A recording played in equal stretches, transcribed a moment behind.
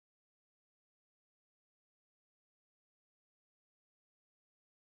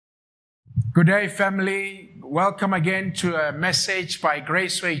Good day, family. Welcome again to a message by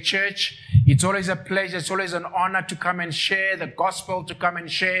Graceway Church. It's always a pleasure, it's always an honor to come and share the gospel, to come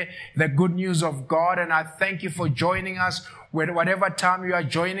and share the good news of God. And I thank you for joining us. Whatever time you are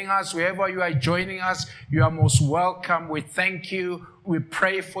joining us, wherever you are joining us, you are most welcome. We thank you. We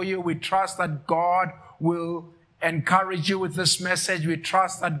pray for you. We trust that God will encourage you with this message. We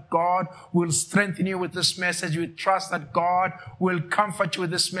trust that God will strengthen you with this message. We trust that God will comfort you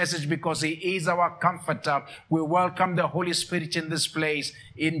with this message because He is our comforter. We welcome the Holy Spirit in this place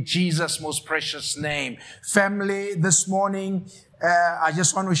in Jesus' most precious name. Family, this morning, I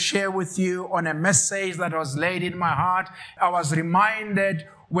just want to share with you on a message that was laid in my heart. I was reminded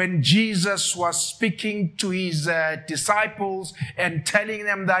when Jesus was speaking to His disciples and telling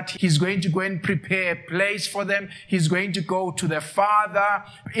them that He's going to go and prepare a place for them. He's going to go to the Father.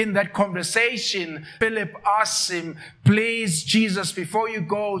 In that conversation, Philip asks Him, please, Jesus, before you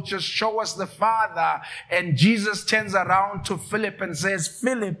go, just show us the Father. And Jesus turns around to Philip and says,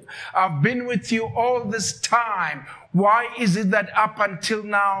 Philip, I've been with you all this time. Why is it that up until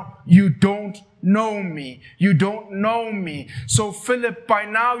now you don't know me? You don't know me. So Philip, by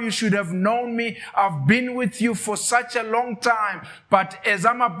now you should have known me. I've been with you for such a long time. But as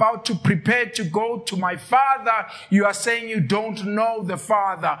I'm about to prepare to go to my Father, you are saying you don't know the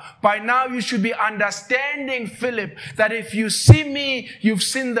Father. By now you should be understanding, Philip, that if you see me, you've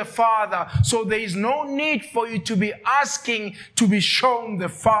seen the Father. So there is no need for you to be asking to be shown the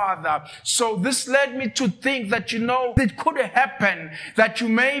Father. So this led me to think that, it could happen that you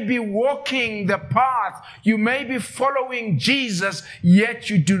may be walking the path, you may be following Jesus, yet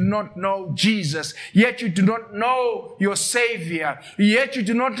you do not know Jesus, yet you do not know your Savior, yet you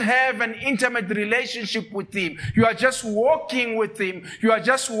do not have an intimate relationship with Him. You are just walking with Him, you are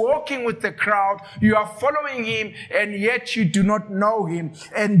just walking with the crowd, you are following Him, and yet you do not know Him.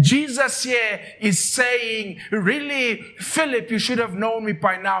 And Jesus here is saying, really, Philip, you should have known me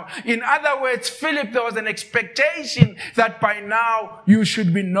by now. In other words, Philip, there was an expectation that by now you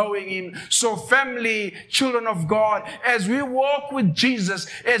should be knowing Him. So family, children of God, as we walk with Jesus,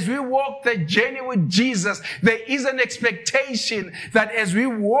 as we walk the journey with Jesus, there is an expectation that as we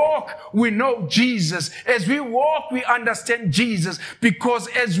walk, we know Jesus. As we walk, we understand Jesus. Because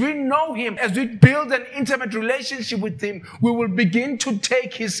as we know Him, as we build an intimate relationship with Him, we will begin to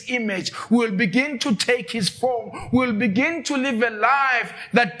take His image. We will begin to take His form. We will begin to live a life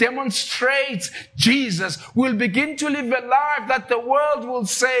that demonstrates Jesus. We'll begin to live a life that the world will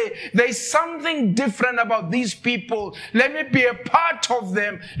say, there's something different about these people. Let me be a part of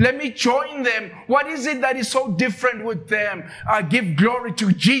them. Let me join them. What is it that is so different with them? I give glory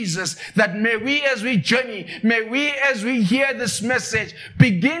to Jesus, that may we as we journey, may we as we hear this message,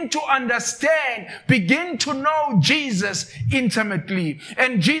 begin to understand, begin to know Jesus intimately.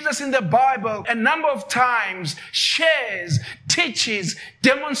 And Jesus in the Bible, a number of times, shares, teaches,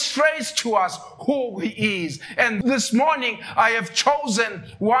 demonstrates to us who He is. And this morning, I have chosen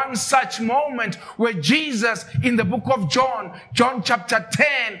one such moment where Jesus in the book of John chapter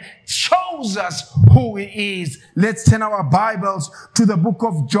 10, shows us who He is. Let's turn our Bibles to the book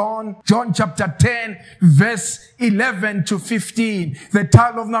of John chapter 10, verse 11 to 15. The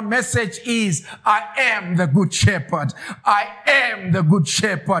title of the message is, I am the good shepherd. I am the good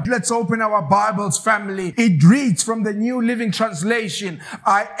shepherd. Let's open our Bibles, family. It reads from the New Living Translation,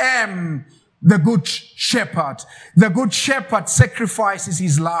 I am the good shepherd. The good shepherd sacrifices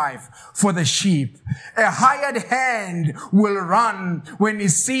his life for the sheep. A hired hand will run when he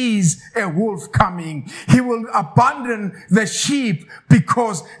sees a wolf coming. He will abandon the sheep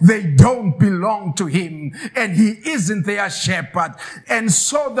because they don't belong to him and he isn't their shepherd. And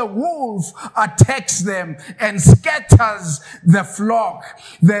so the wolf attacks them and scatters the flock.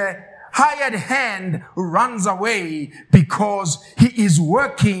 The hired hand runs away because he is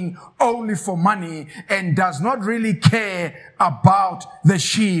working only for money and does not really care about the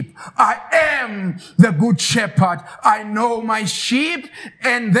sheep. I am the good shepherd. I know my sheep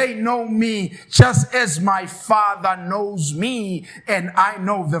and they know me, just as my Father knows me and I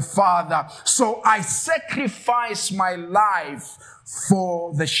know the Father. So I sacrifice my life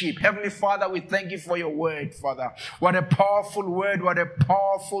for the sheep. Heavenly Father, we thank you for your word, Father. What a powerful word, what a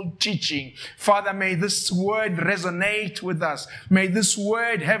powerful teaching. Father, may this word resonate with us. May this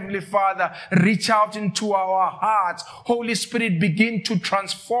word, Heavenly Father, reach out into our hearts. Holy Spirit, begin to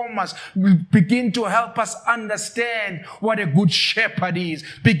transform us. Begin to help us understand what a good shepherd is.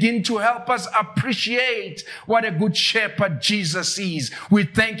 Begin to help us appreciate what a good shepherd Jesus is. We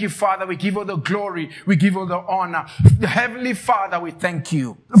thank you, Father. We give you the glory. We give you the honor. Heavenly Father, we thank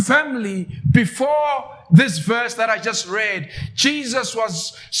you. Family, before this verse that I just read, Jesus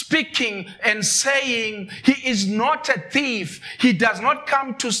was speaking and saying, he is not a thief. He does not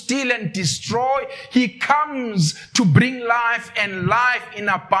come to steal and destroy. He comes to bring life and life in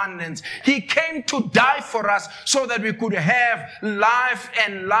abundance. He came to die for us so that we could have life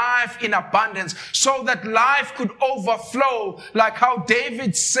and life in abundance, so that life could overflow, like how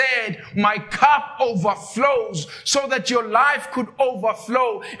David said, my cup overflows, so that your life could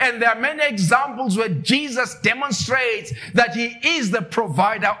overflow. And there are many examples where Jesus demonstrates that he is the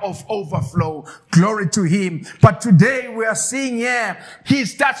provider of overflow. Glory to him. But today we are seeing here, he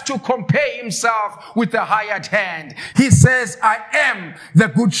starts to compare himself with the hired hand. He says, I am the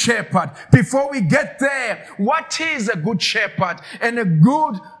good shepherd. Before we get there, what is a good shepherd? And a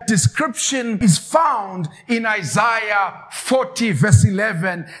good description is found in Isaiah 40 verse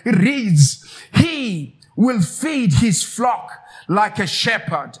 11. It reads, he will feed his flock like a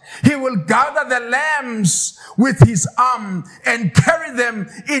shepherd. He will gather the lambs with his arm and carry them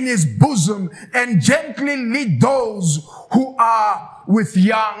in his bosom and gently lead those who are with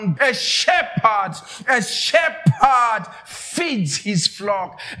young. A shepherd feeds his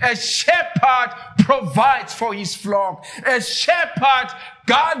flock. A shepherd provides for his flock. A shepherd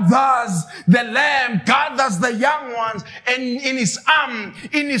gathers the lamb, gathers the young ones, and in his arm,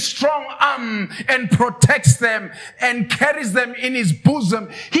 in his strong arm, and protects them and carries them in his bosom.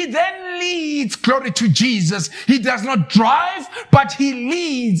 He then leads. Glory to Jesus. He does not drive, but he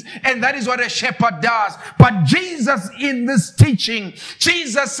leads, and that is what a shepherd does. But Jesus, in this teaching,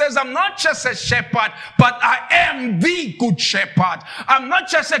 Jesus says, I'm not just a shepherd, but I am the good shepherd. I'm not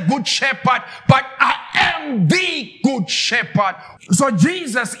just a good shepherd, but I am the good shepherd. So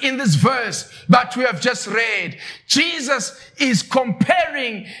Jesus, in this verse that we have just read, Jesus is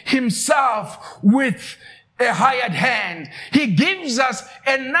comparing himself with a hired hand. He gives us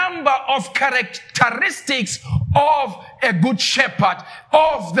a number of characteristics of a good shepherd,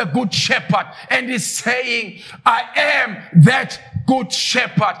 of the good shepherd. And he's saying, I am that good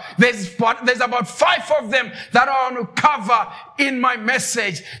shepherd. There's about 5 of them that I want to cover in my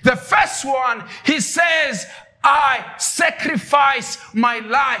message. The first one, he says, I sacrifice my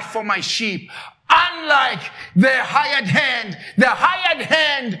life for my sheep. Unlike the hired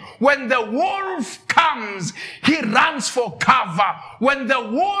hand, when the wolf comes, he runs for cover. When the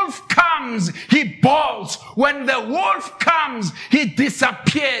wolf comes, he bolts. When the wolf comes, he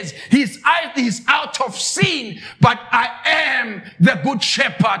disappears. He's out of scene. But I am the good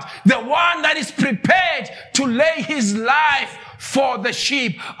shepherd, the one that is prepared to lay his life for the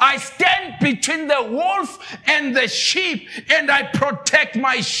sheep. I stand between the wolf and the sheep, and I protect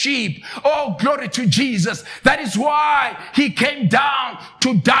my sheep. Oh, glory to Jesus. That is why he came down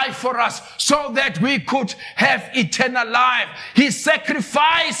to die for us, so that we could have eternal life. He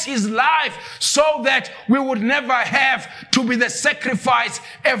sacrificed his life so that we would never have to be the sacrifice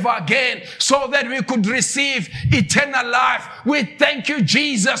ever again, so that we could receive eternal life. We thank you,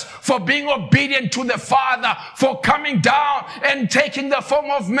 Jesus, for being obedient to the Father, for coming down and taking the form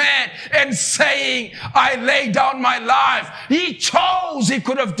of man and saying, I lay down my life. He chose. He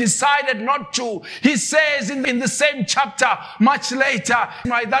could have decided not to. He says in the same chapter, much later,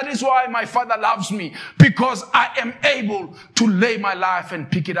 that is why my Father loves me, because I am able to lay my life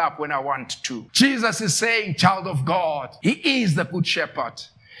and pick it up when I want to. Jesus is saying, child of God, he is the good shepherd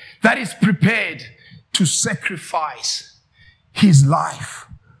that is prepared to sacrifice his life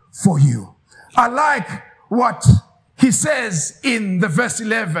for you. I like what he says in the verse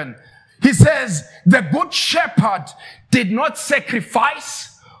 11. He says, the good shepherd did not sacrifice,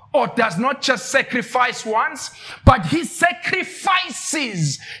 or does not just sacrifice once, but he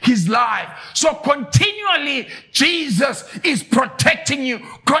sacrifices his life. So continually, Jesus is protecting you.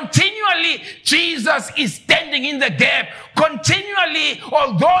 Continually, Jesus is standing in the gap. Continually,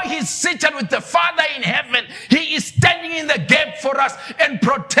 although he's seated with the Father in heaven, he is standing in the gap for us and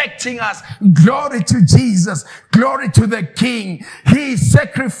protecting us. Glory to Jesus. Glory to the King. He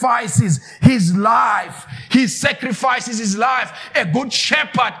sacrifices his life. He sacrifices his life. A good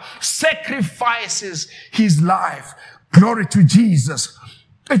shepherd sacrifices his life. Glory to Jesus.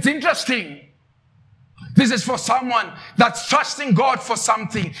 It's interesting. This is for someone that's trusting God for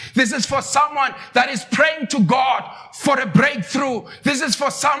something. This is for someone that is praying to God for a breakthrough. This is for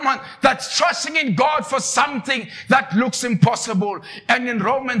someone that's trusting in God for something that looks impossible. And in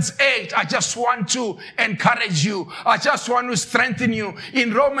Romans 8, I just want to encourage you. I just want to strengthen you.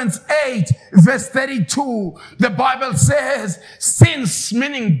 In Romans 8, verse 32, the Bible says, sins,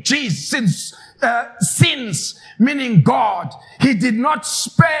 meaning Jesus, sins, meaning God, he did not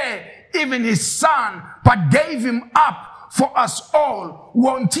spare even his son, but gave him up for us all.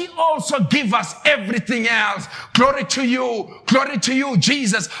 won't he also give us everything else? Glory to you,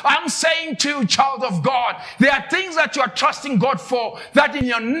 Jesus. I'm saying to you, child of God, there are things that you are trusting God for that in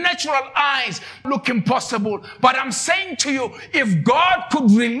your natural eyes look impossible. But I'm saying to you, if God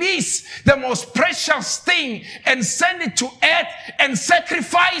could release the most precious thing and send it to earth and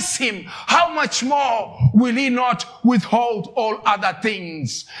sacrifice him, how much more will he not withhold all other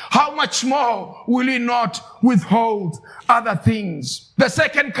things? How much more will he not withhold other things? The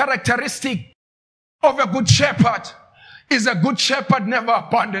second characteristic of a good shepherd is a good shepherd never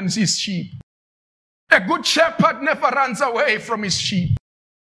abandons his sheep. A good shepherd never runs away from his sheep.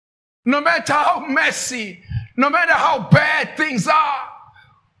 No matter how messy, no matter how bad things are,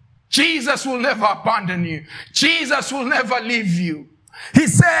 Jesus will never abandon you. Jesus will never leave you. He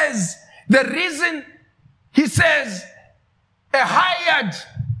says, a hired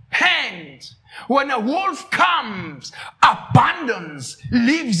hand, when a wolf comes, abandons,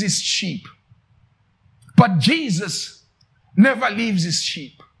 leaves his sheep. But Jesus never leaves his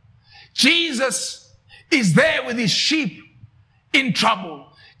sheep. Jesus is there with his sheep in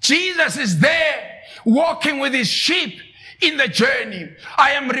trouble. Jesus is there walking with his sheep in the journey.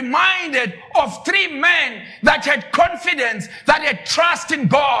 I am reminded of 3 men that had confidence, that had trust in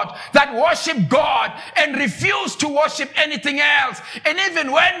God, that worshiped God and refused to worship anything else. And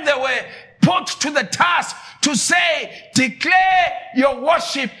even when they were put to the task to say, declare your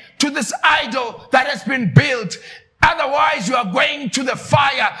worship to this idol that has been built, otherwise you are going to the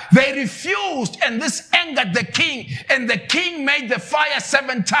fire, they refused, and this angered the king, and the king made the fire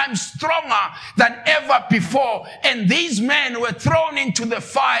 7 times stronger than ever before, and these men were thrown into the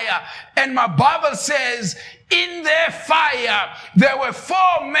fire. And my Bible says, in their fire, there were 4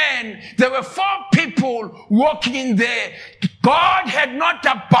 men, there were 4 people walking in there. God had not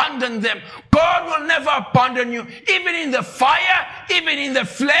abandoned them. God will never abandon you. Even in the fire, even in the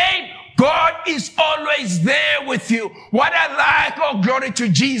flame, God is always there with you. What I like, oh glory to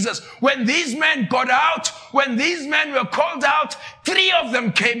Jesus, when these men got out, when these men were called out, 3 of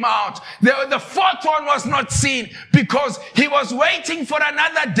them came out. The 4th one was not seen because he was waiting for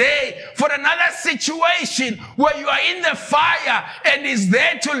another day, for another situation where you are in the fire and he's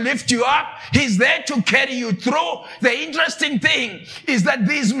there to lift you up. He's there to carry you through. The interesting thing is that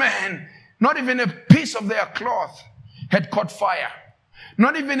these men, not even a piece of their cloth had caught fire.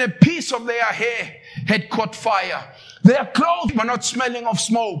 Not even a piece of their hair had caught fire. Their clothes were not smelling of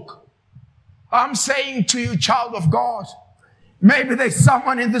smoke. I'm saying to you, child of God, maybe there's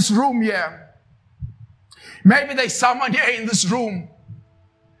someone in this room here. Maybe there's someone here in this room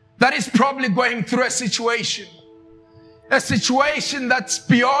that is probably going through a situation that's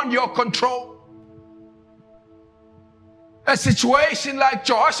beyond your control. A situation like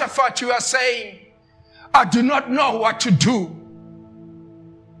Jehoshaphat, you are saying, I do not know what to do.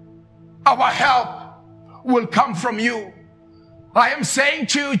 Our help will come from you. I am saying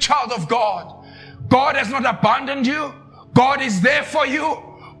to you, child of God, God has not abandoned you. God is there for you.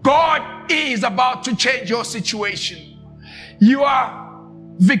 God is about to change your situation. You are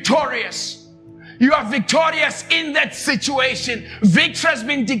victorious. You are victorious in that situation. Victory has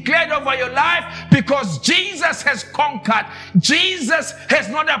been declared over your life because Jesus has conquered. Jesus has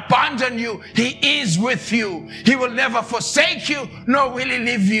not abandoned you. He is with you. He will never forsake you, nor will he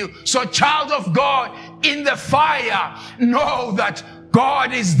leave you. So, child of God, in the fire, know that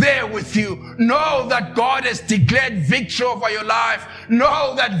God is there with you. Know that God has declared victory over your life.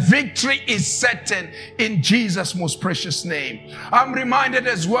 Know that victory is certain in Jesus' most precious name. I'm reminded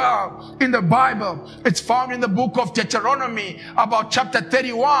as well in the Bible, it's found in the book of Deuteronomy about chapter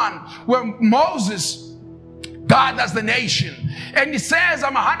 31, where Moses gathers the nation. And he says,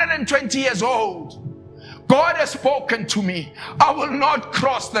 I'm 120 years old. God has spoken to me. I will not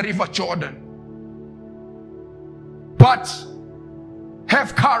cross the river Jordan. But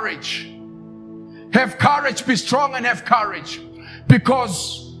have courage. Have courage. Be strong and have courage.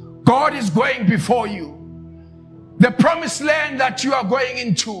 Because God is going before you. The promised land that you are going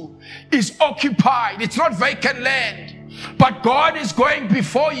into is occupied. It's not vacant land. But God is going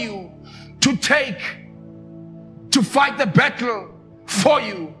before you to fight the battle for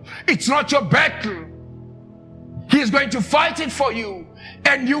you. It's not your battle. He is going to fight it for you,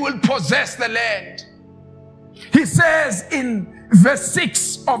 and you will possess the land. He says in verse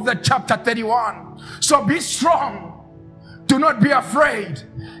 6 of the chapter 31, so be strong, do not be afraid,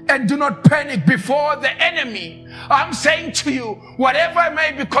 and do not panic before the enemy. I'm saying to you, whatever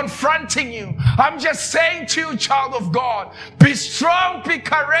may be confronting you, I'm just saying to you, child of God, be strong, be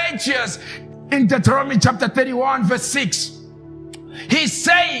courageous. In Deuteronomy chapter 31 verse 6, he's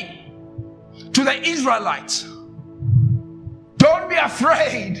saying to the Israelites, don't Don't be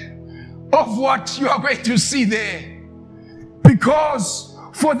afraid of what you are going to see there. Because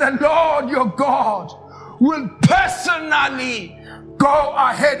for the Lord your God will personally go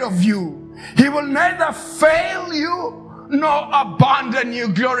ahead of you. He will neither fail you nor abandon you.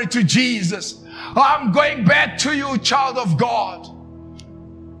 Glory to Jesus. I'm going back to you, child of God.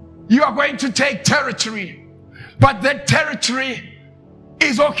 You are going to take territory, but that territory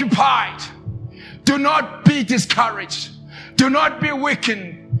is occupied. Do not be discouraged. Do not be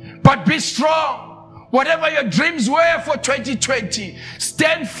weakened, but be strong. Whatever your dreams were for 2020,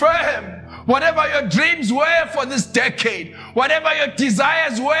 stand firm. Whatever your dreams were for this decade, whatever your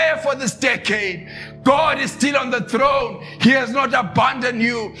desires were for this decade, God is still on the throne. He has not abandoned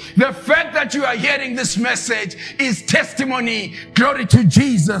you. The fact that you are hearing this message is testimony. Glory to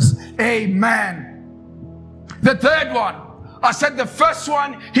Jesus. Amen. The third one, I said the first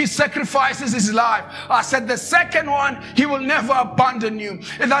one, he sacrifices his life. I said the second one, he will never abandon you.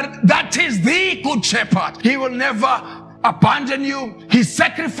 That is the good shepherd. He will never abandon you. He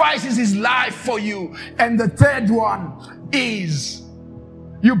sacrifices his life for you. And the third one is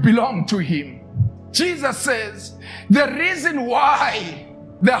you belong to him. Jesus says the reason why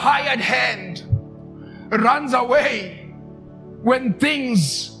the hired hand runs away when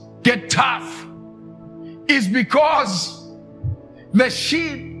things get tough is because the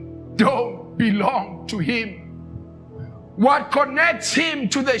sheep don't belong to him. What connects him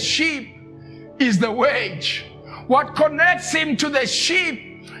to the sheep is the wage. What connects him to the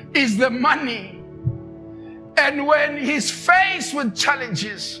sheep is the money. And when he's faced with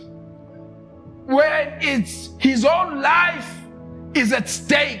challenges, when it's his own life is at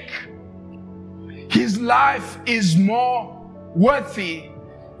stake, his life is more worthy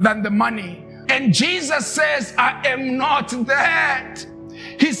than the money. And Jesus says, I am not that.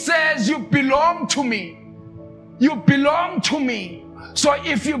 He says, you belong to me. You belong to me. So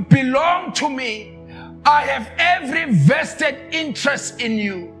if you belong to me, I have every vested interest in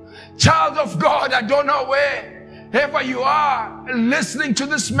you. Child of God, I don't know wherever you are listening to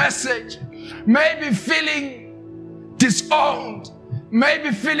this message, maybe feeling disowned,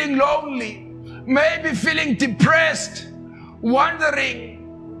 maybe feeling lonely, maybe feeling depressed, wondering,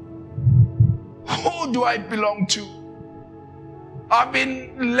 who do I belong to? I've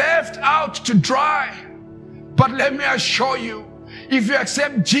been left out to dry. But let me assure you, if you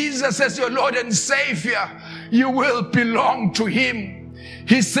accept Jesus as your Lord and Savior, you will belong to him.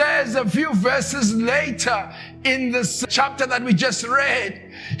 He says a few verses later in this chapter that we just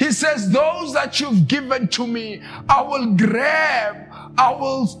read, he says, those that you've given to me, I will grab, I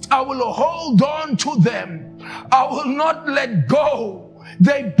will hold on to them. I will not let go.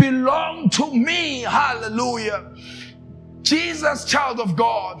 They belong to me. Hallelujah. Jesus, child of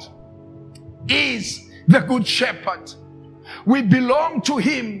God, is the good shepherd. We belong to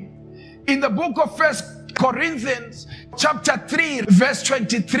him. In the book of 1 Corinthians chapter 3 verse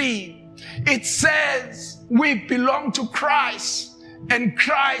 23, it says we belong to Christ and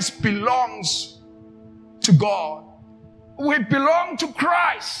Christ belongs to God. We belong to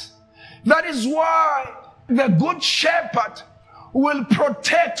Christ. That is why the good shepherd will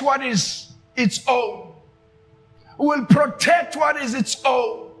protect what is its own. Will protect what is its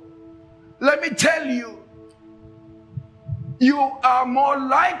own. Let me tell you, you are more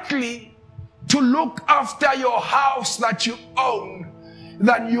likely to look after your house that you own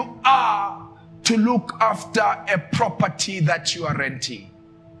than you are to look after a property that you are renting.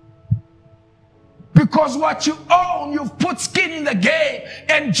 Because what you own, you've put skin in the game.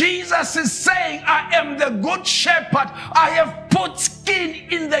 And Jesus is saying, I am the good shepherd. I have put skin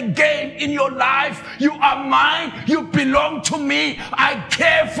in the game in your life. You are mine. You belong to me. I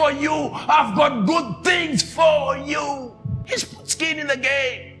care for you. I've got good things for you. He's put skin in the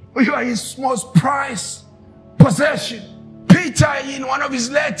game. You are his most prized possession. Peter, in one of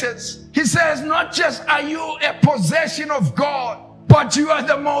his letters, he says, not just are you a possession of God, but you are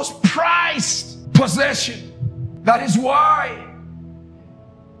the most prized possession. That is why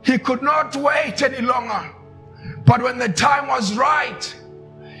he could not wait any longer. But when the time was right,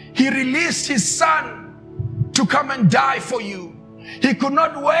 he released his son to come and die for you. He could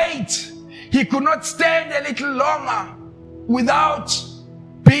not wait. He could not stand a little longer without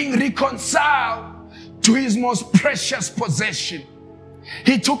being reconciled to his most precious possession.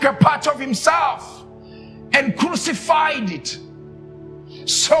 He took a part of himself and crucified it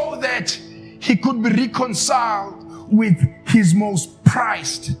so that he could be reconciled with his most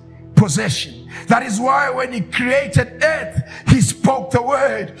prized possession. That is why when he created earth, he spoke the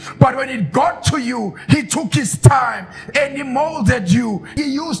word. But when it got to you, he took his time and he molded you. He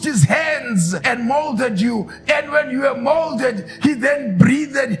used his hands and molded you. And when you were molded, he then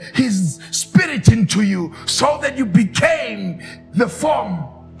breathed his spirit into you so that you became the form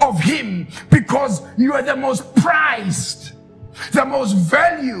of him, because you are the most prized, the most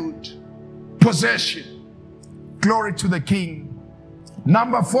valued possession. Glory to the King.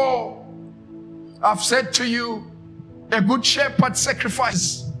 Number 4, I've said to you, a good shepherd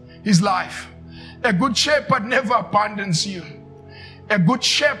sacrifices his life. A good shepherd never abandons you. A good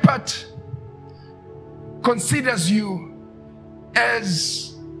shepherd considers you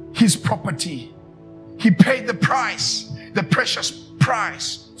as his property. He paid the price, the precious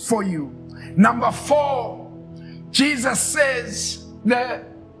price for you. Number 4, Jesus says the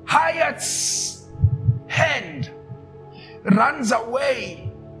highest hand runs away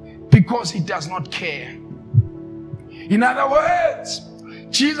because he does not care. In other words,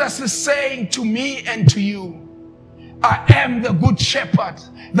 Jesus is saying to me and to you, I am the good shepherd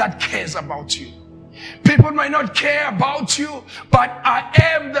that cares about you. People may not care about you, but I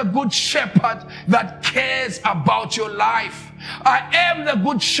am the good shepherd that cares about your life. I am the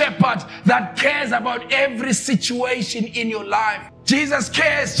good shepherd that cares about every situation in your life. Jesus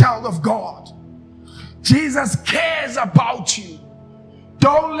cares, child of God. Jesus cares about you.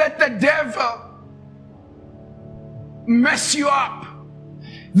 Don't let the devil mess you up.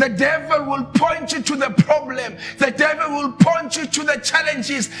 The devil will point you to the problem. The devil will point you to the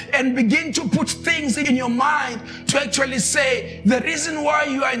challenges and begin to put things in your mind to actually say, the reason why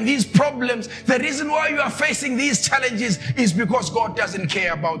you are in these problems, the reason why you are facing these challenges is because God doesn't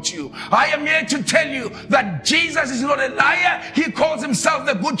care about you. I am here to tell you that Jesus is not a liar. He calls himself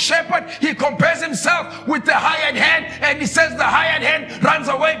the good shepherd. He compares himself with the hired hand, and he says the hired hand runs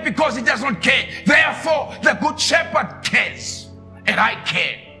away because he does not care. Therefore, the good shepherd cares. And I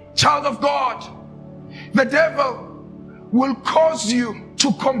care. Child of God, the devil will cause you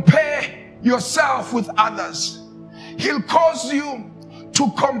to compare yourself with others. He'll cause you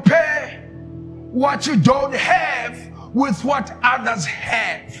to compare what you don't have with what others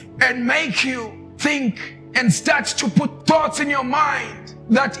have, and make you think and start to put thoughts in your mind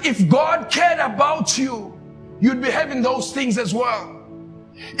that if God cared about you, you'd be having those things as well.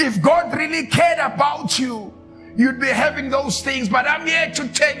 If God really cared about you, you'd be having those things. But I'm here to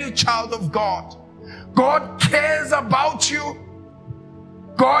tell you, child of God, God cares about you.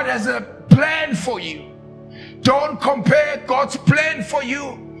 God has a plan for you. Don't compare God's plan for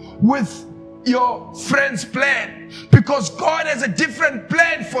you with your friend's plan, because God has a different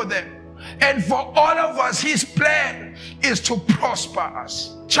plan for them. And for all of us, his plan is to prosper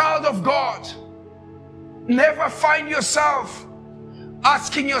us. Child of God, never find yourself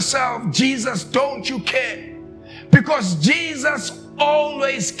asking yourself, Jesus, don't you care? Because Jesus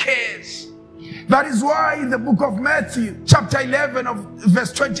always cares. That is why in the book of Matthew, chapter 11 of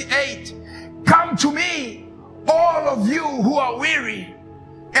verse 28, come to me, all of you who are weary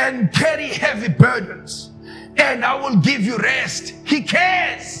and carry heavy burdens, and I will give you rest. He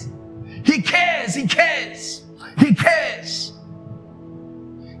cares. He cares. He cares. He cares.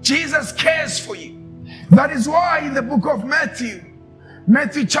 Jesus cares for you. That is why in the book of Matthew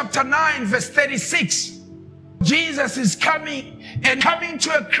chapter 9 verse 36, Jesus is coming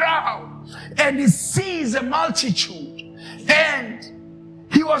to a crowd, and he sees a multitude, and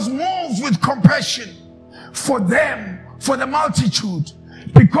he was moved with compassion for them, for the multitude,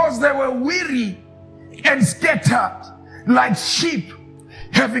 because they were weary and scattered like sheep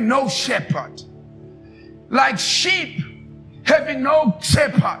having no shepherd. Like sheep having no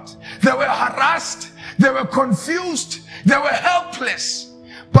shepherd. They were harassed, they were confused, they were helpless.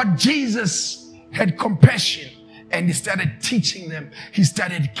 But Jesus had compassion, and he started teaching them. He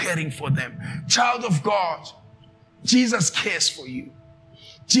started caring for them. Child of God, Jesus cares for you.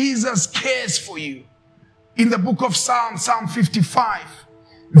 Jesus cares for you. In the book of Psalm 55,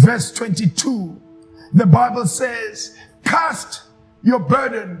 verse 22, the Bible says, cast your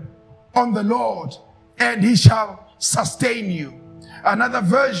burden on the Lord, and he shall sustain you. Another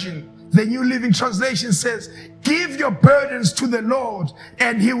version, the New Living Translation, says, give your burdens to the Lord,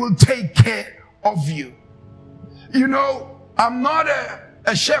 and he will take care of you. You know, I'm not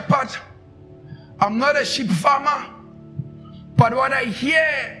a shepherd. I'm not a sheep farmer. But what I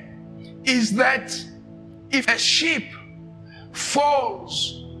hear is that if a sheep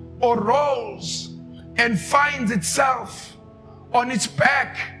falls or rolls and finds itself on its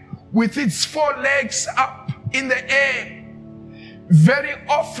back with its 4 legs up in the air, very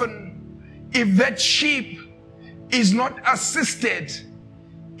often, if that sheep is not assisted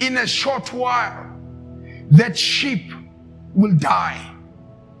in a short while, that sheep will die.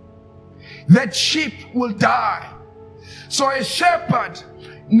 That sheep will die. So a shepherd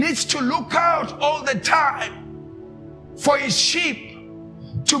needs to look out all the time for his sheep,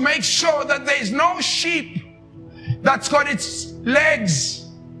 to make sure that there is no sheep that's got its legs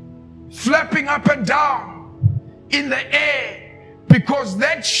flapping up and down in the air, because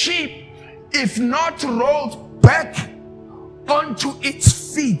that sheep, if not rolled back onto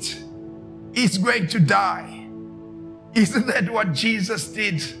its feet, is going to die. Isn't that what Jesus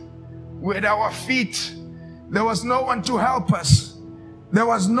did with our feet? There was no one to help us. There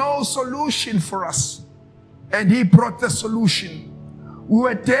was no solution for us. And he brought the solution. We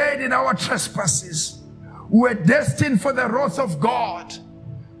were dead in our trespasses. We were destined for the wrath of God.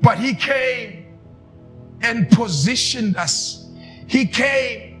 But he came and positioned us. He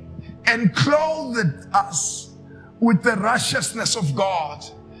came and clothed us with the righteousness of God.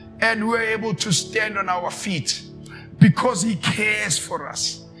 And we're able to stand on our feet because he cares for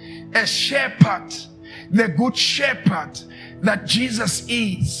us. A shepherd, the good shepherd that Jesus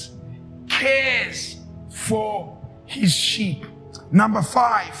is, cares for his sheep. Number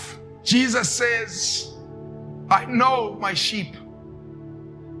 5, Jesus says, I know my sheep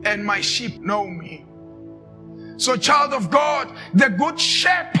and my sheep know me. So, child of God, the good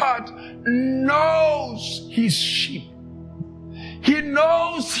shepherd knows his sheep. He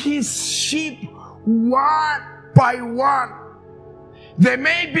knows his sheep one by one. There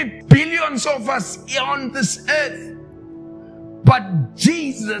may be billions of us on this earth, but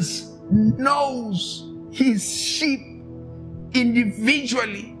Jesus knows his sheep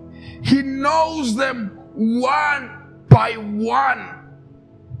individually. He knows them one by one.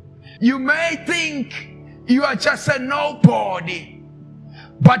 You may think you are just a nobody,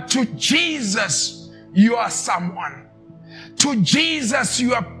 but to Jesus, you are someone. To Jesus,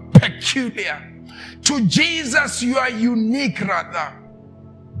 you are peculiar. To Jesus, you are unique, rather.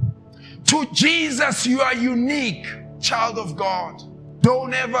 To Jesus, you are unique, child of God.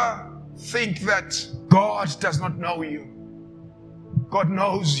 Don't ever think that God does not know you. God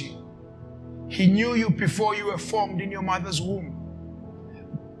knows you. He knew you before you were formed in your mother's womb.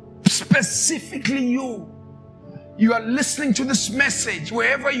 Specifically you. You are listening to this message.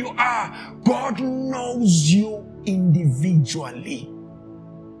 Wherever you are, God knows you individually.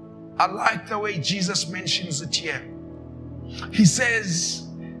 I like the way Jesus mentions it here. He says,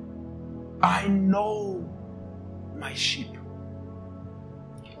 I know my sheep,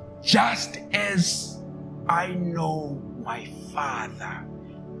 just as I know my Father,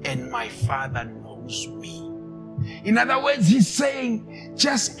 and my Father knows me. In other words, he's saying,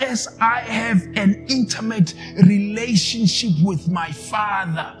 just as I have an intimate relationship with my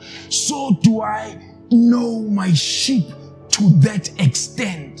Father, so do I know my sheep to that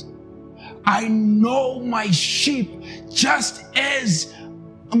extent. I know my sheep just as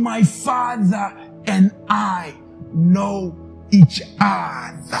my Father and I know each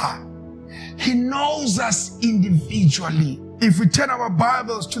other. He knows us individually. If we turn our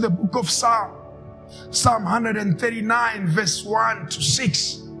Bibles to the book of Psalm 139 verse 1 to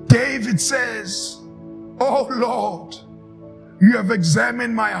 6, David says, Oh Lord, you have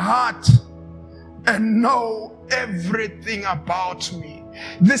examined my heart and know everything about me.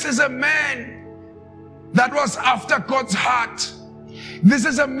 This is a man that was after God's heart. This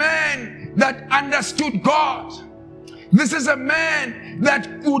is a man that understood God. This is a man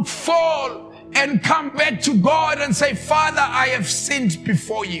that would fall and come back to God and say, Father, I have sinned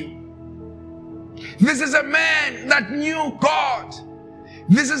before you. This is a man that knew God.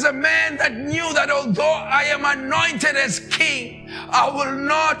 This is a man that knew that although I am anointed as king, I will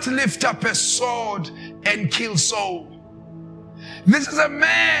not lift up a sword and kill Saul. This is a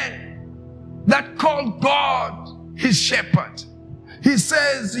man that called God his shepherd. He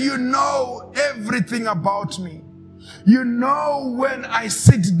says, you know everything about me. You know when I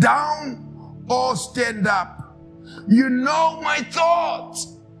sit down or stand up. You know my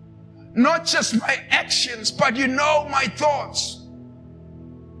thoughts. Not just my actions, but you know my thoughts.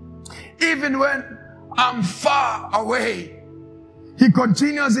 Even when I'm far away. He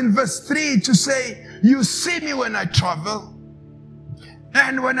continues in verse 3 to say, you see me when I travel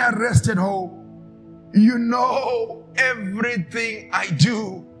and when I rest at home. You know everything I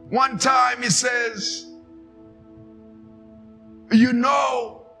do. One time he says, you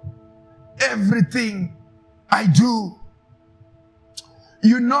know everything I do.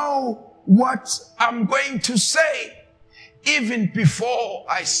 You know what I'm going to say even before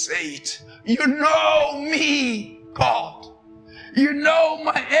I say it. You know me, God. You know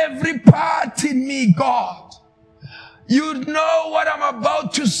my every part in me, God. You know what I'm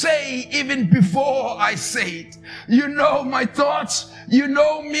about to say even before I say it. You know my thoughts. You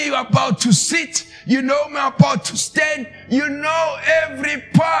know me about to sit. You know me about to stand. You know every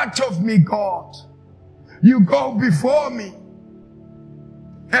part of me, God. You go before me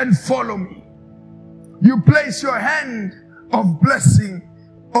and follow me. You place your hand of blessing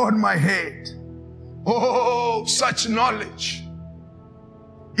on my head. Oh, such knowledge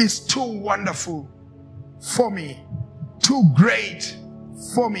is too wonderful for me, too great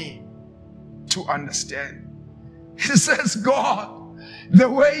for me to understand. He says, God, the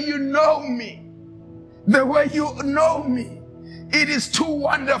way you know me, it is too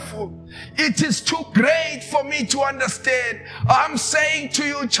wonderful. It is too great for me to understand. I'm saying to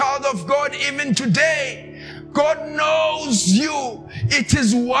you, child of God, even today, God knows you. It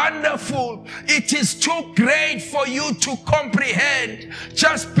is wonderful. It is too great for you to comprehend.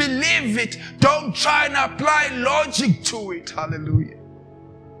 Just believe it. Don't try and apply logic to it. Hallelujah.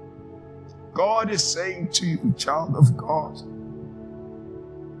 God is saying to you, child of God,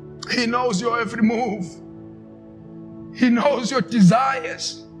 He knows your every move. He knows your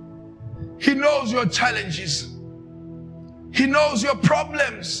desires. He knows your challenges. He knows your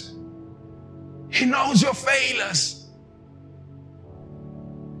problems. He knows your failures.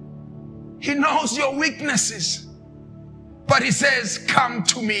 He knows your weaknesses. But He says, come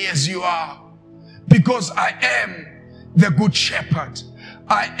to me as you are, because I am the good shepherd.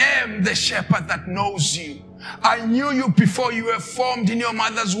 I am the shepherd that knows you. I knew you before you were formed in your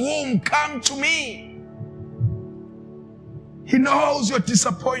mother's womb. Come to me. He knows your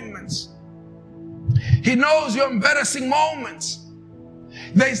disappointments. He knows your embarrassing moments.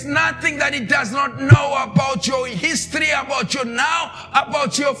 There is nothing that He does not know about your history, about your now,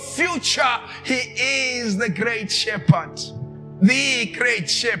 about your future. He is the great shepherd. The great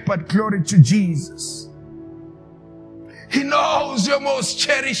shepherd. Glory to Jesus. He knows your most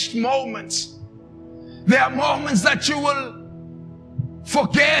cherished moments. There are moments that you will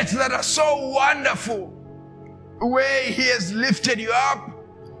forget that are so wonderful. Where He has lifted you up,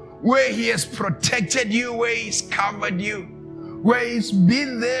 where He has protected you, where He's covered you, where He's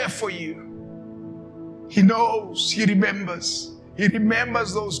been there for you. He knows, He remembers. He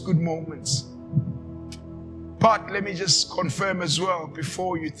remembers those good moments. But let me just confirm as well,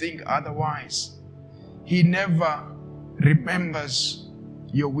 before you think otherwise, He never remembers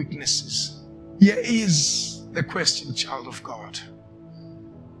your weaknesses. Here is the question, child of God.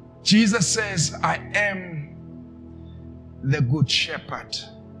 Jesus says, I am the good shepherd.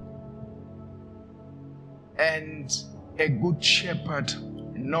 And a good shepherd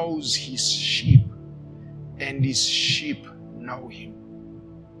knows his sheep, and his sheep know him.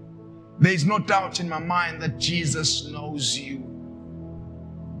 There is no doubt in my mind that Jesus knows you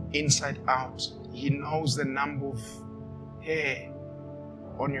inside out. He knows the number of hair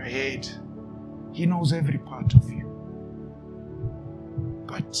on your head. He knows every part of you.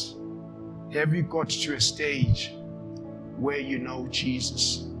 But have you got to a stage where you know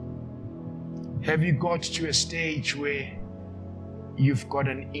Jesus? Have you got to a stage where you've got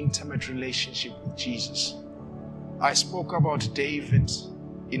an intimate relationship with Jesus? I spoke about David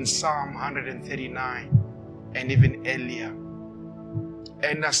in Psalm 139 and even earlier.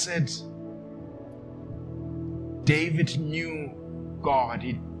 And I said, David knew God.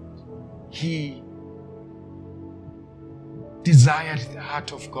 He desired the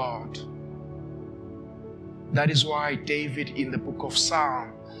heart of God. That is why David in the book of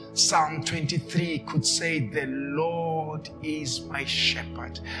Psalm 23 could say, the Lord is my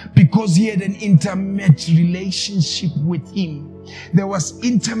shepherd, because he had an intimate relationship with Him. There was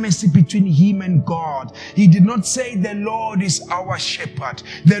intimacy between him and God. He did not say the Lord is our shepherd.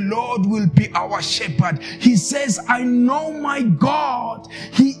 The Lord will be our shepherd. He says, I know my God.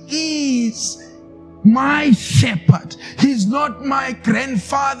 He is my shepherd. He's not my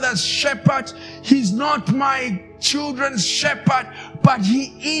grandfather's shepherd. He's not my children's shepherd, but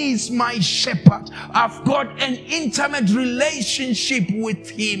He is my shepherd. I've got an intimate relationship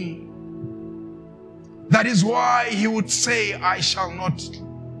with Him. That is why He would say, I shall not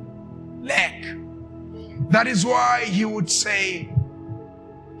lack. That is why He would say,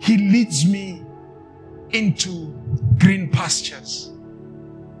 He leads me into green pastures.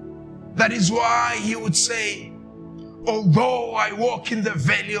 That is why He would say, although I walk in the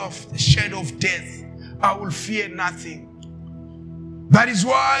valley of the shadow of death, I will fear nothing. That is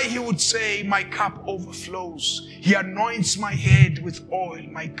why He would say, my cup overflows. He anoints my head with oil,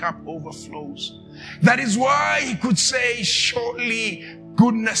 my cup overflows. That is why He could say, surely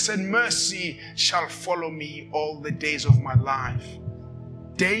goodness and mercy shall follow me all the days of my life.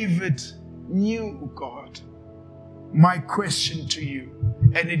 David knew God. my question to you,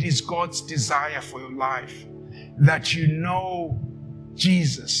 and it is God's desire for your life, that you know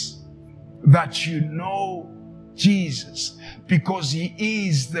Jesus, that you know Jesus, because He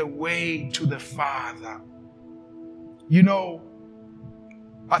is the way to the Father. You know,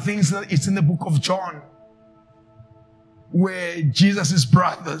 I think it's in the book of John, where Jesus'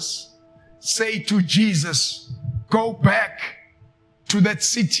 brothers say to Jesus, go back to that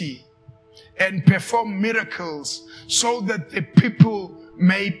city and perform miracles so that the people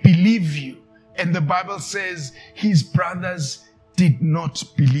may believe you. And the Bible says his brothers did not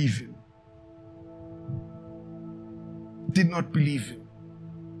believe him. Did not believe him.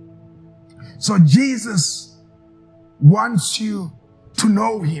 So Jesus wants you to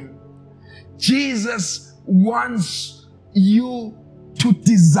know him. Jesus wants you to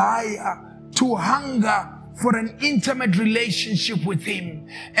desire, to hunger for an intimate relationship with him.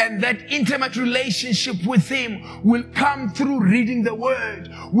 And that intimate relationship with him will come through reading the word,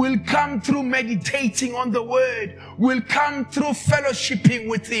 will come through meditating on the word, will come through fellowshipping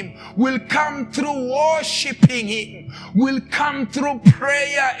with him, will come through worshiping him, will come through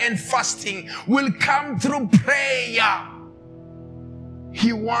prayer and fasting, will come through prayer.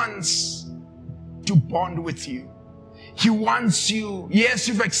 He wants to bond with you. He wants you, yes,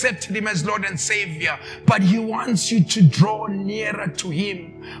 you've accepted him as Lord and Savior, but he wants you to draw nearer to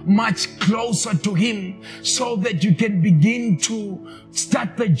him, much closer to him, so that you can begin to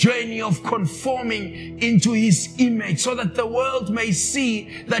start the journey of conforming into his image, so that the world may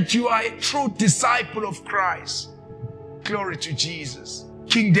see that you are a true disciple of Christ. Glory to Jesus.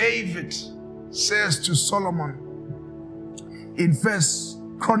 King David says to Solomon in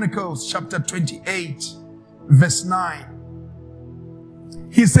 1 Chronicles chapter 28, verse 9,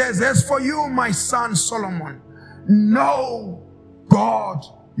 he says, as for you, my son Solomon, know God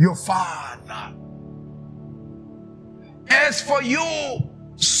your Father. As for you,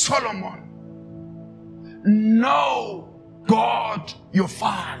 Solomon, know God your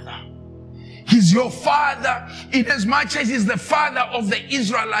Father. He's your Father in as much as he's the Father of the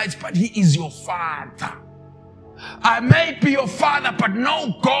Israelites, but he is your Father. I may be your Father, but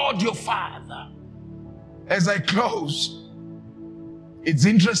know God your Father. As I close, it's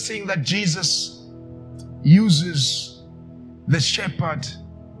interesting that Jesus uses the shepherd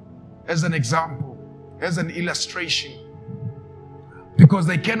as an example, as an illustration, because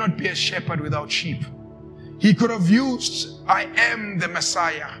there cannot be a shepherd without sheep. He could have used, I am the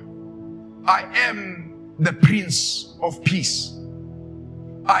Messiah. I am the Prince of Peace.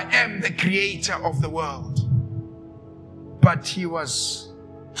 I am the creator of the world. But he was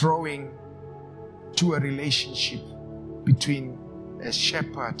drawing to a relationship between a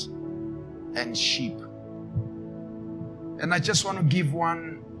shepherd and sheep. And I just want to give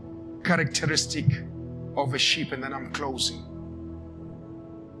one characteristic of a sheep, and then I'm closing.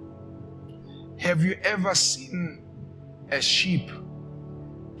 Have you ever seen a sheep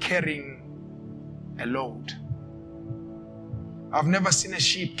carrying a load? I've never seen a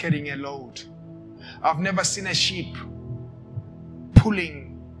sheep carrying a load. I've never seen a sheep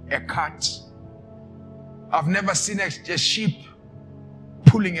pulling a cart. I've never seen a sheep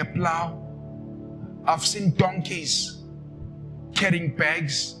pulling a plow. I've seen donkeys carrying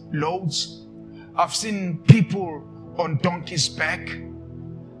bags, loads. I've seen people on donkeys' back.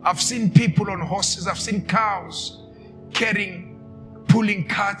 I've seen people on horses. I've seen cows pulling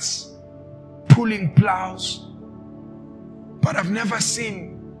carts, pulling plows. But I've never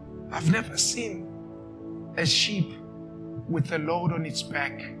seen a sheep with a load on its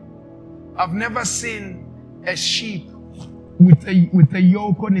back. I've never seen a sheep with a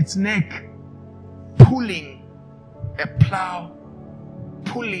yoke on its neck, pulling a plow,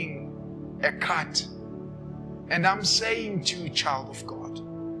 pulling a cart. And I'm saying to you, child of God,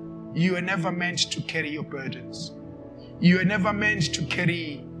 you are never meant to carry your burdens. You are never meant to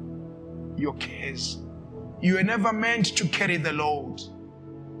carry your cares. You are never meant to carry the load.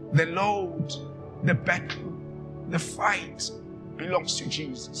 The load, the battle, the fight belongs to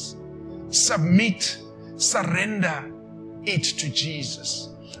Jesus. Submit, surrender it to Jesus.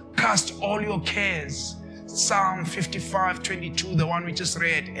 Cast all your cares. Psalm 55:22, the one we just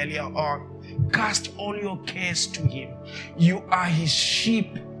read earlier on. Cast all your cares to him. You are his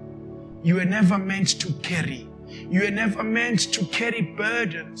sheep. You are never meant to carry. You are never meant to carry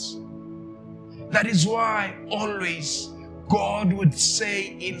burdens. That is why always God would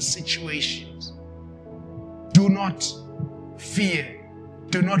say in situations, do not fear.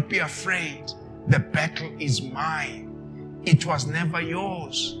 Do not be afraid. The battle is mine. It was never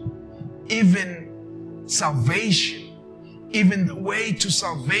yours. Even salvation, even the way to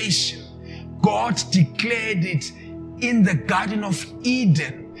salvation, God declared it in the Garden of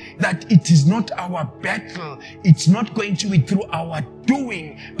Eden, that it is not our battle, it's not going to be through our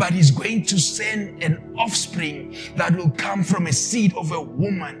doing, but He's going to send an offspring that will come from a seed of a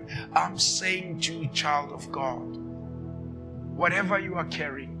woman. I'm saying to you, child of God, whatever you are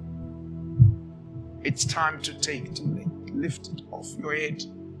carrying, it's time to lift it off your head,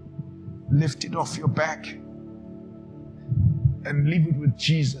 lift it off your back, and leave it with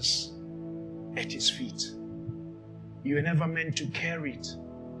Jesus at His feet. You were never meant to carry it.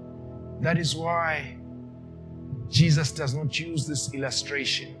 That is why Jesus does not use this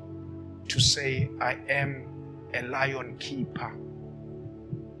illustration to say, I am a lion keeper.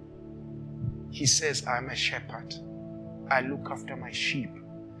 He says, I'm a shepherd. I look after my sheep.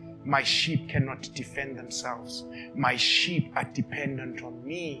 My sheep cannot defend themselves. My sheep are dependent on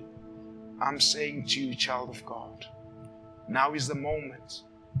me. I'm saying to you, child of God, now is the moment.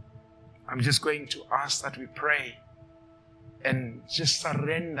 I'm just going to ask that we pray and just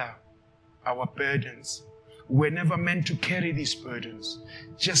surrender our burdens. We're never meant to carry these burdens.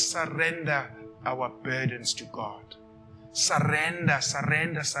 Just surrender our burdens to God. Surrender,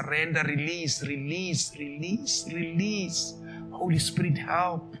 surrender, surrender, release, release, release, release. Holy Spirit,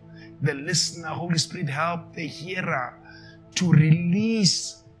 help the listener. Holy Spirit, help the hearer to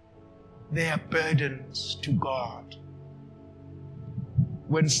release their burdens to God.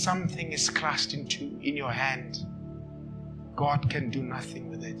 When something is clutched in your hand, God can do nothing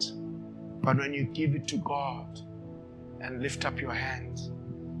with it. But when you give it to God and lift up your hands,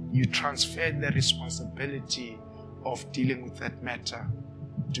 you transfer the responsibility of dealing with that matter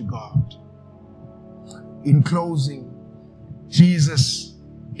to God. In closing, Jesus,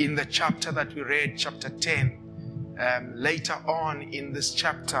 in the chapter that we read, chapter 10, later on in this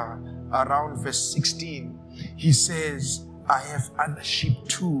chapter, around verse 16, He says, I have other sheep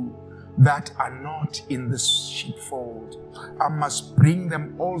too that are not in this sheepfold. I must bring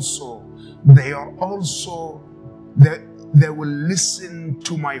them also. They are also, they will listen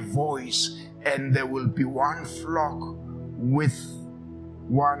to my voice, and there will be one flock with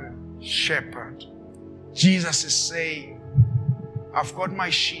one shepherd. Jesus is saying, I've got my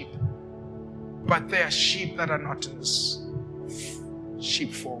sheep, but there are sheep that are not in this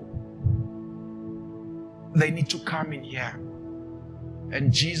sheepfold. They need to come in here.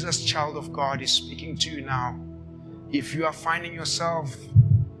 And Jesus, child of God, is speaking to you now. If you are finding yourself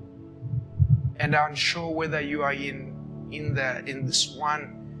and are unsure whether you are in this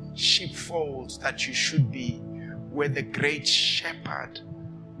one sheepfold that you should be, where the great shepherd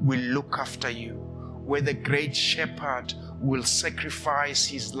will look after you, where the great shepherd will sacrifice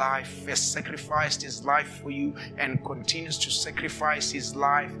his life, has sacrificed his life for you and continues to sacrifice his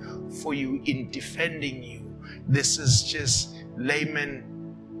life for you in defending you. This is just layman,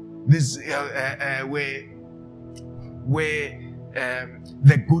 this where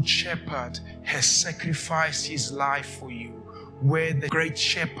the good shepherd has sacrificed his life for you, where the great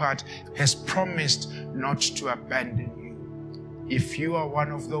shepherd has promised not to abandon you. If you are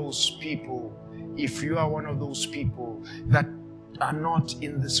one of those people, if you are one of those people that are not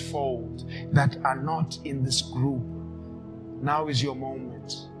in this fold, that are not in this group, now is your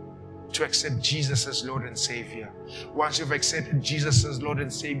moment to accept Jesus as Lord and Savior. Once you've accepted Jesus as Lord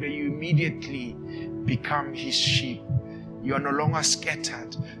and Savior, you immediately become His sheep. You are no longer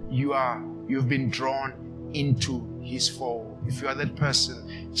scattered. You've been drawn into His fold. If you are that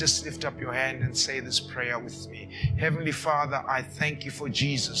person, just lift up your hand and say this prayer with me. Heavenly Father, I thank you for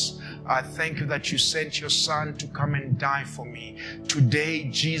Jesus. I thank you that you sent your Son to come and die for me. Today,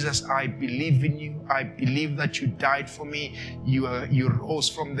 Jesus, I believe in you. I believe that you died for me. You rose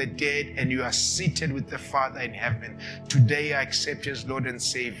from the dead and you are seated with the Father in heaven. Today, I accept you as Lord and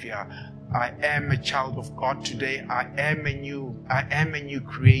Savior. I am a child of God today. I am a new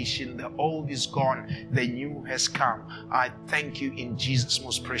creation. The old is gone. The new has come. I thank you in Jesus'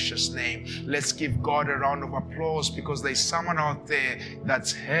 most precious name. Let's give God a round of applause, because there's someone out there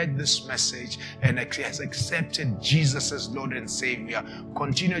that's heard this message and has accepted Jesus as Lord and Savior.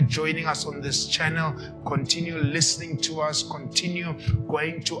 Continue joining us on this channel. Continue listening to us. Continue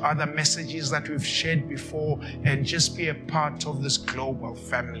going to other messages that we've shared before, and just be a part of this global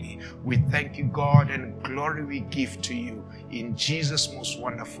family. We thank you, God, and glory we give to you in Jesus' most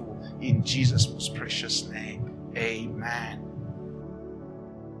wonderful, in Jesus' most precious name. Amen.